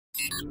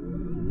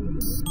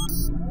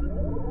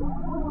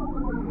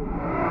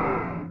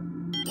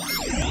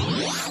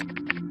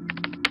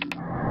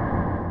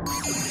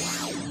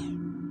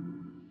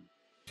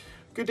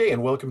Good day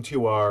and welcome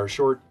to our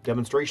short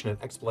demonstration and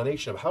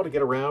explanation of how to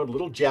get around a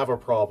little Java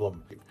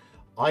problem.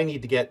 I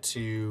need to get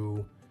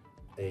to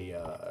a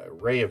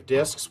array of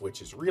disks,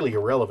 which is really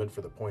irrelevant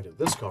for the point of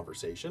this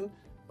conversation,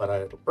 but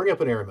it'll bring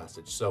up an error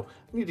message. So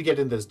I need to get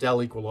into this Dell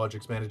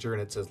Equalogics Manager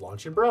and it says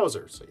launch in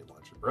browser. So you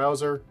launch in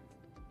browser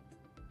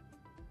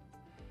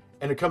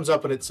and it comes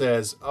up and it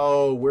says,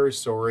 oh, we're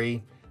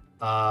sorry.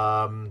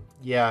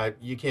 Yeah,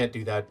 you can't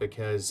do that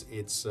because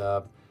it's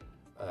not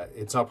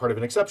part of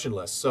an exception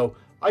list. So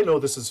I know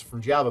this is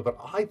from Java, but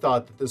I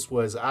thought that this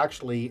was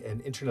actually an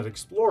Internet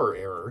Explorer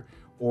error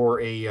or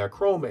a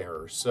Chrome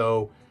error.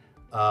 So,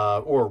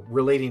 or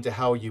relating to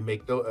how you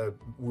make the,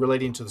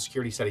 relating to the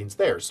security settings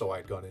there. So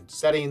I'd gone into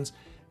settings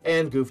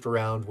and goofed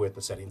around with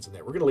the settings in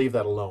there. We're going to leave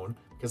that alone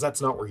because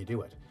that's not where you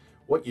do it.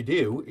 What you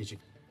do is you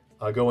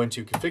go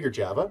into Configure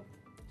Java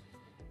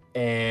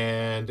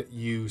and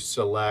you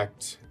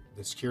select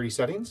the security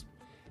settings.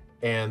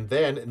 And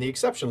then in the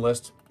exception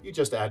list, you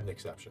just add an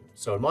exception.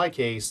 So in my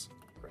case,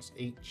 press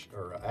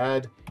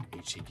add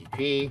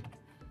HTTP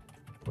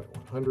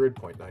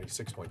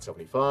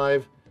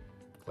 0.100.96.75,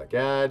 click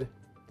add,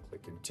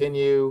 click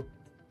continue,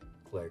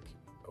 click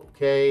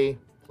OK,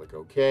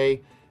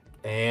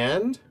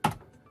 and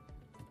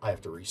I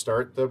have to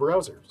restart the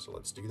browser. So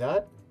let's do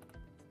that.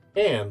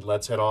 And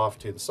let's head off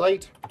to the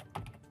site.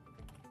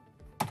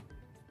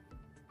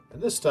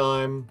 And this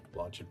time,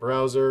 launch a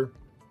browser.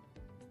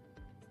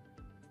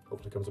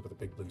 Hopefully it comes up with a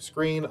big blue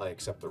screen. I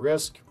accept the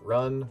risk,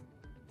 run,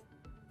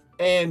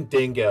 and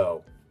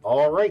dingo.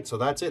 All right, so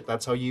that's it.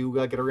 That's how you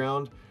get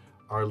around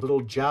our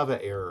little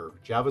Java error,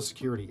 Java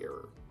security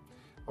error.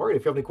 All right,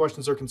 if you have any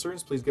questions or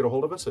concerns, please get a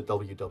hold of us at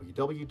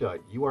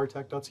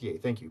www.urtech.ca.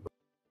 Thank you.